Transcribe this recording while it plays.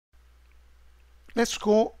Let's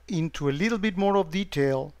go into a little bit more of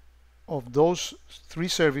detail of those three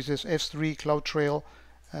services, S3, Cloudtrail,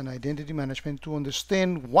 and Identity Management, to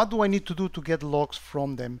understand what do I need to do to get logs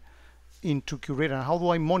from them into QRadar, and how do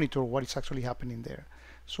I monitor what is actually happening there.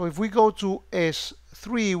 So if we go to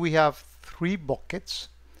S3, we have 3 buckets.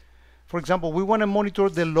 For example, we want to monitor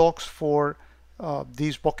the logs for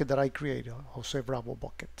this bucket that I created, Jose Bravo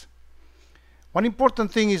bucket. One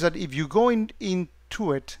important thing is that if you go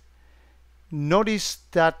into it, notice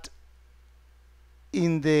that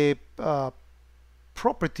in the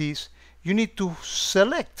properties, you need to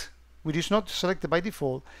select, which is not selected by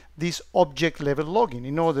default, this object level logging.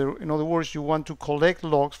 In other words, you want to collect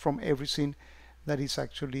logs from everything that is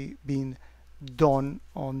actually being done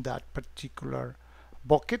on that particular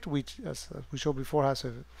bucket, which, as we showed before, has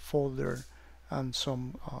a folder and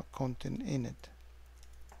some content in it.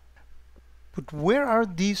 But where are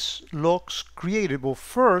these logs created? Well,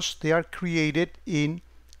 first, they are created in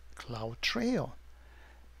Cloudtrail,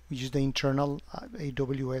 which is the internal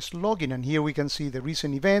AWS login. And here we can see the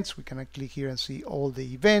recent events. We can click here and see all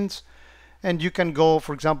the events. And you can go,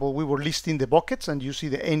 for example, we were listing the buckets and you see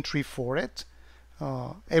the entry for it.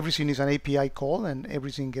 Everything is an API call and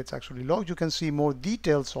everything gets actually logged. You can see more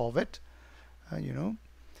details of it, and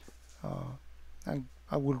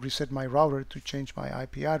I will reset my router to change my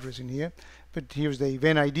IP address in here. But here's the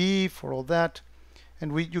event ID for all that.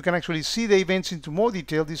 And you can actually see the events into more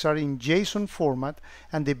detail. These are in JSON format.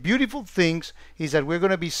 And the beautiful things is that we're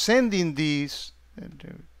going to be sending these.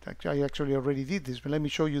 I actually already did this, but let me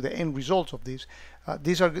show you the end results of this.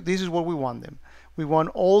 This is what we want them. We want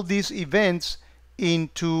all these events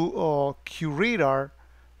into QRadar,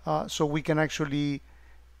 so we can actually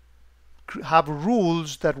have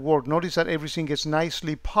rules that work. Notice that everything gets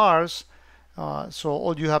nicely parsed. So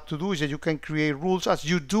all you have to do is that you can create rules as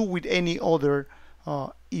you do with any other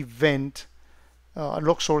event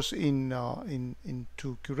log source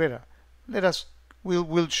into QRadar.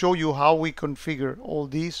 We'll show you how we configure all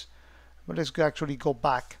these, but let's actually go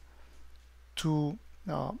back to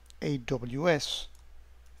AWS.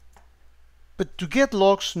 But to get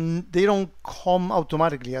logs, they don't come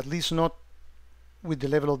automatically, at least not with the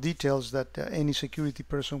level of details that any security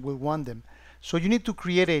person will want them. So you need to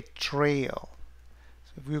create a trail.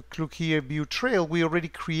 So if we click here, view trail, we already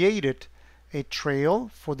created a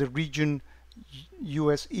trail for the region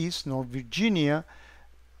US East, North Virginia,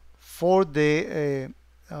 for the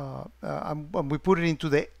we put it into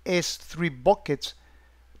the S3 buckets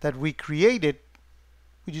that we created,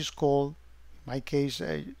 which is called, in my case,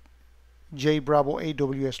 J Bravo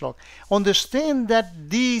AWS log. Understand that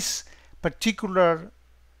this particular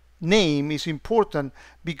name is important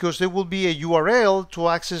because there will be a URL to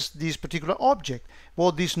access this particular object.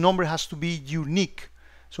 Well, this number has to be unique.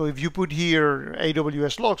 So if you put here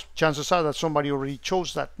AWS logs, chances are that somebody already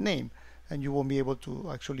chose that name and you won't be able to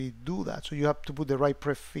actually do that. So you have to put the right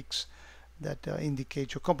prefix that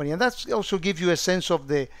indicates your company. And that also gives you a sense of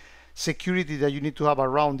the security that you need to have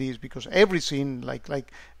around these, because everything, like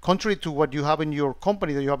contrary to what you have in your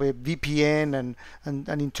company, that you have a VPN and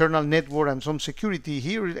an internal network and some security,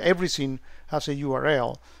 here everything has a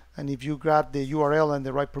URL. And if you grab the URL and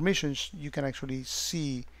the right permissions, you can actually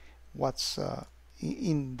see what's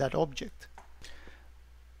in that object.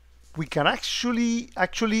 We can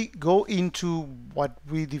actually go into what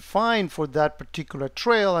we define for that particular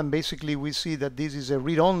trail, and basically we see that this is a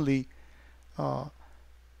read-only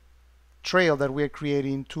trail that we are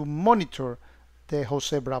creating to monitor the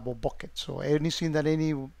Jose Bravo bucket. So anything that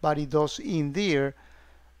anybody does in there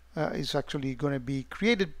is actually going to be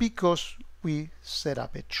created because we set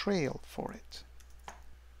up a trail for it.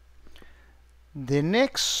 The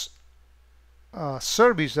next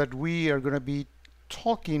service that we are going to be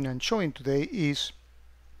talking and showing today is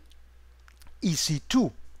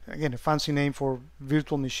EC2. Again, a fancy name for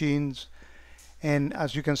virtual machines. And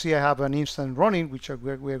as you can see, I have an instance running, which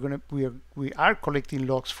we are collecting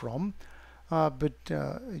logs from. But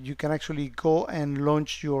you can actually go and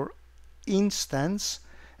launch your instance,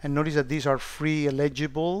 and notice that these are free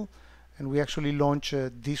eligible. And we actually launch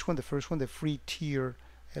this one, the first one, the free tier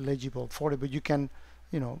eligible for it. But you can,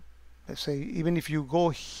 let's say, even if you go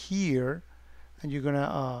here and you're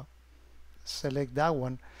gonna select that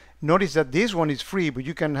one, notice that this one is free, but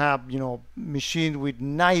you can have, machine with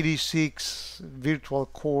 96 virtual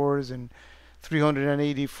cores and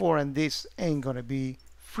 384, and this ain't gonna be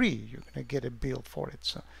free. You're gonna get a bill for it.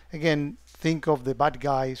 So again, think of the bad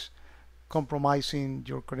guys compromising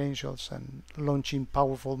your credentials and launching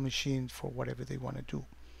powerful machines for whatever they want to do.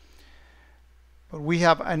 But we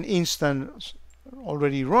have an instance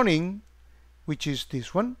already running, which is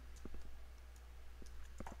this one.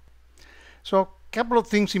 So couple of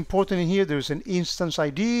things important in here. There's an instance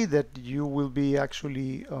ID that you will be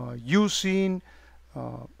actually using,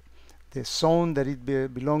 the zone that it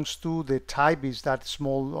belongs to, the type is that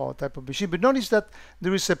small type of machine. But notice that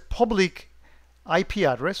there is a public IP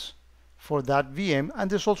address for that VM,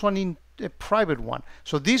 and there's also a private one.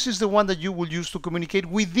 So this is the one that you will use to communicate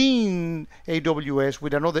within AWS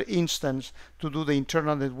with another instance to do the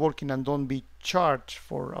internal networking and don't be charged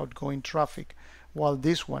for outgoing traffic, while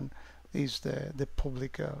this one is the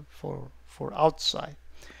public for outside.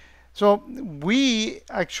 So we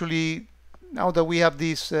actually, now that we have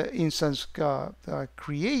this instance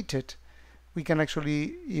created, we can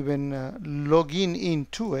actually even log in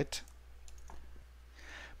into it.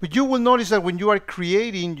 But you will notice that when you are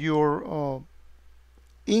creating your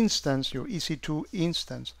instance, your EC2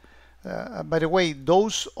 instance, by the way,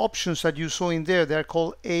 those options that you saw in there, they're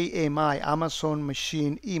called AMI, Amazon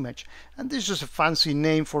Machine Image. And this is just a fancy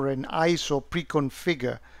name for an ISO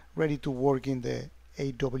pre-configure ready to work in the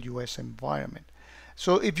AWS environment.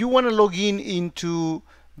 So if you want to log in into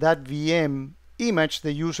that VM image,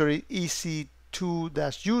 the user is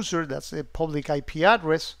EC2-user, that's a public IP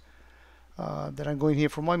address that I'm going here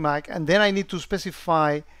from my Mac. And then I need to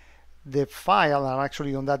specify the file, and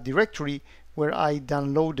actually on that directory where I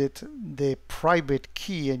downloaded the private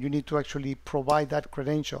key, and you need to actually provide that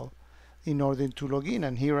credential in order to log in.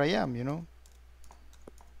 And here I am, you know,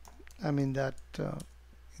 I'm in that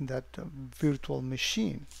virtual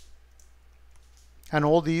machine. And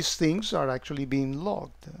all these things are actually being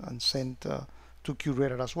logged and sent to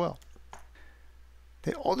QRadar as well.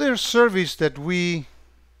 The other service that we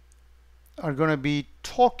are going to be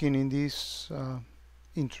talking in this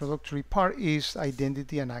introductory part is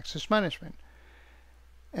identity and access management.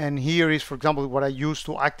 And here is, for example, what I use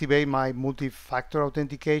to activate my multi-factor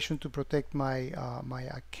authentication to protect my my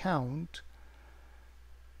account.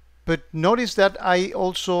 But notice that I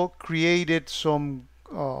also created some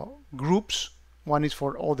groups. One is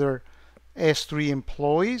for other S3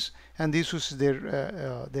 employees, and this was the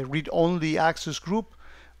read-only access group,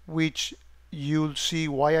 which you'll see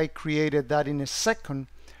why I created that in a second.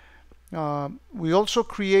 We also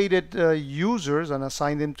created users and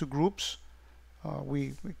assigned them to groups.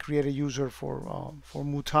 We created a user for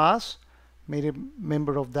Mutaz, made a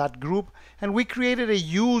member of that group, and we created a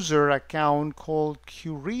user account called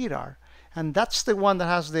QRadar, and that's the one that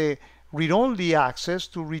has the read-only access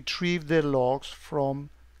to retrieve the logs from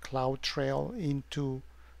Cloudtrail into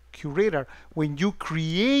QRadar. When you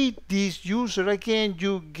create this user, again,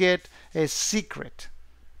 you get a secret.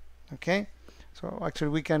 Okay, so actually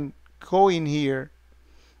we can go in here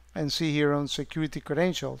and see here on security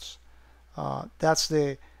credentials. That's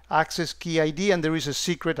the access key ID, and there is a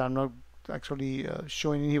secret. I'm not actually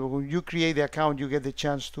showing it here, but when you create the account, you get the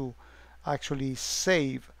chance to actually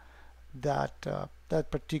save that that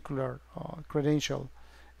particular credential,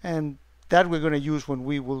 and that we're going to use when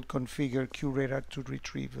we will configure QRadar to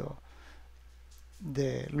retrieve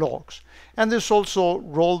the logs. And there's also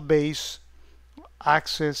role-based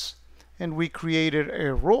access, and we created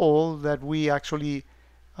a role that we actually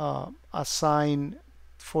assign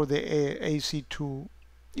for the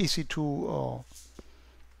EC2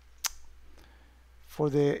 for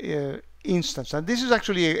the instance. And this is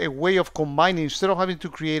actually a way of combining, instead of having to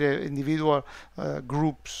create individual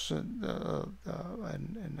groups and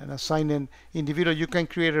assign an individual, you can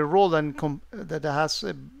create a role that has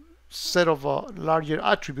a set of larger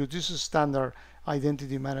attributes. This is standard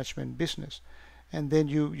identity management business. And then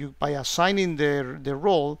you by assigning the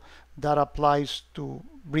role, that applies to,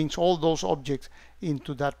 brings all those objects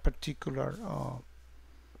into that particular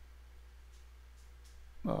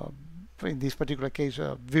in this particular case,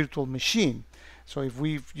 a virtual machine. So if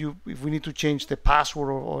we need to change the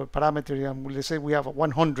password or parameter, and let's say we have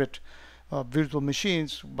 100 virtual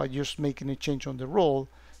machines, by just making a change on the role,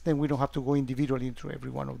 then we don't have to go individually into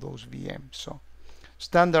every one of those VMs. So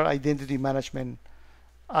standard identity management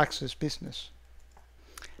access business.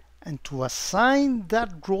 And to assign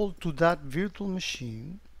that role to that virtual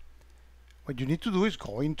machine, what you need to do is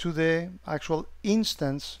go into the actual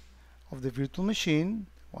instance of the virtual machine.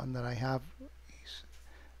 One that I have is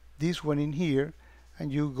this one in here,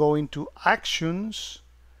 and you go into Actions,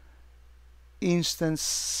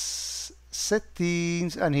 Instance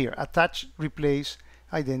Settings, and here Attach, Replace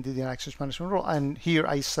Identity and Access Management Role. And here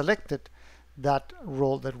I selected that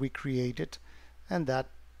role that we created, and that,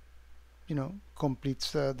 you know,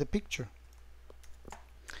 completes the picture.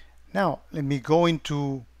 Now let me go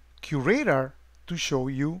into QRadar to show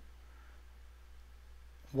you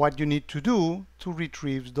what you need to do to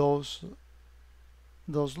retrieve those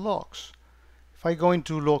logs. If I go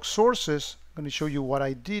into log sources, I'm going to show you what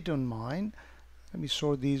I did on mine. Let me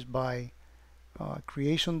sort these by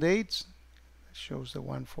creation dates. It shows the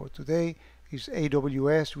one for today is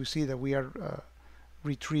AWS. We see that we are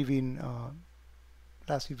retrieving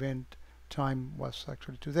last event time was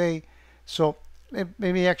actually today. So let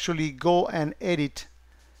me actually go and edit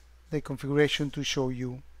the configuration to show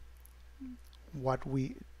you what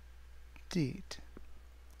we did.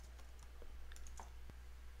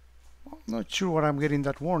 Well, not sure what I'm getting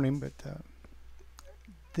that warning, but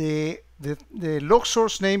the log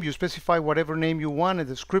source name, you specify whatever name you want, a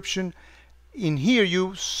description. In here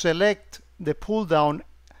you select the pull down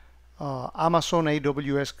Amazon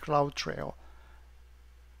AWS Cloudtrail,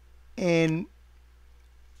 and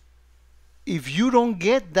if you don't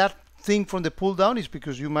get that thing from the pull down, it's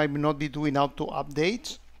because you might not be doing auto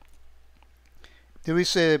updates. There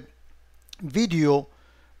is a video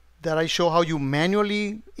that I show how you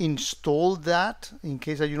manually install that in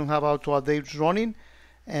case that you don't have auto updates running,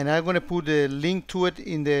 and I'm going to put a link to it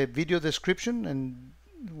in the video description. And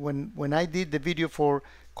when I did the video for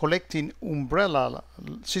collecting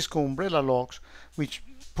Cisco Umbrella logs, which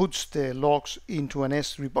puts the logs into an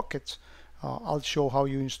S3 buckets, I'll show how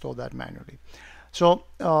you install that manually. So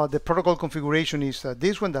the protocol configuration is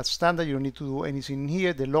this one. That's standard. You don't need to do anything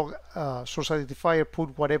here. The log source identifier,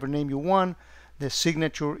 put whatever name you want. The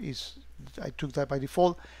signature is, I took that by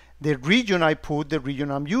default. The region I put the region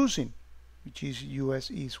I'm using, which is US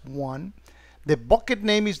East 1. The bucket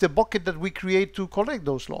name is the bucket that we create to collect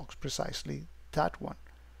those logs, precisely that one.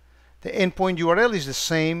 The endpoint URL is the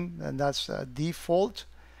same, and that's default.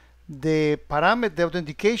 The parameter, the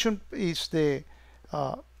authentication is the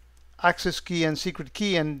access key and secret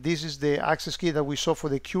key, and this is the access key that we saw for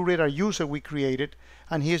the QRadar user we created,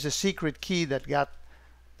 and here's the secret key that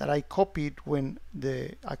I copied when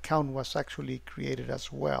the account was actually created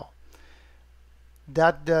as well.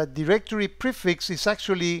 That directory prefix is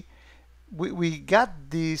actually, we got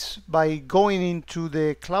this by going into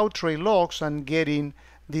the Cloudtrail logs and getting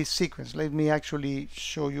this sequence. Let me actually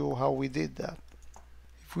show you how we did that.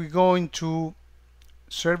 If we go into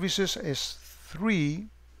services S3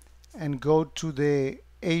 and go to the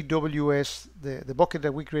AWS, the bucket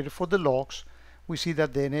that we created for the logs, we see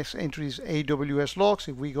that the next entry is AWS logs.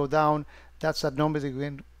 If we go down, that's that number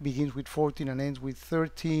that begins with 14 and ends with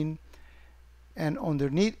 13. And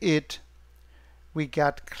underneath it, we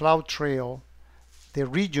got Cloudtrail, the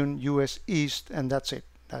region US East, and that's it.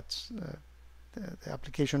 That's the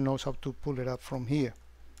application knows how to pull it up from here.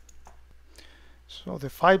 So the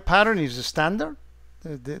file pattern is the standard.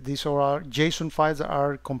 These are our JSON files that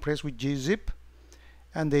are compressed with gzip,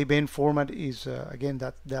 and the event format is again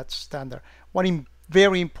that's standard. One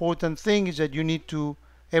very important thing is that you need to,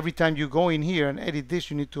 every time you go in here and edit this,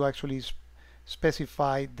 you need to actually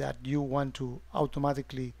specify that you want to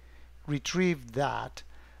automatically retrieve that.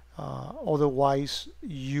 Otherwise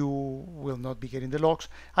you will not be getting the logs.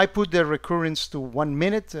 I put the recurrence to 1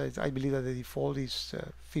 minute. I believe that the default is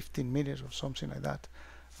 15 minutes or something like that,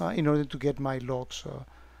 in order to get my logs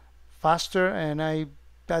faster. And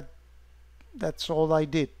that's all I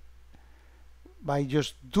did. By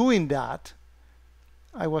just doing that,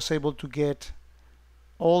 I was able to get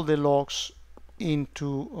all the logs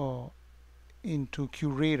into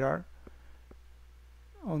QRadar.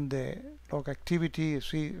 On the log activity, you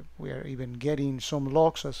see we are even getting some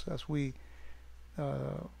logs as we've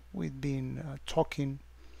been talking.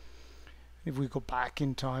 If we go back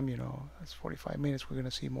in time, you know, that's 45 minutes, we're going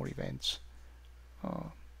to see more events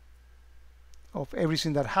of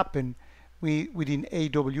everything that happened within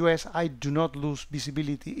AWS. I do not lose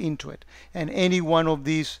visibility into it, and any one of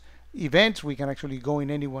these events, we can actually go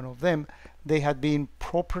in any one of them. They had been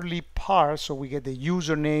properly parsed, so we get the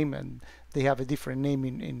username, and they have a different name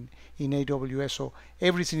in AWS. So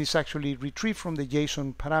everything is actually retrieved from the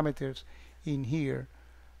JSON parameters in here,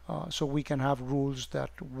 so we can have rules that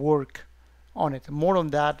work on it. More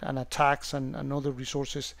on that and attacks and other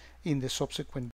resources in the subsequent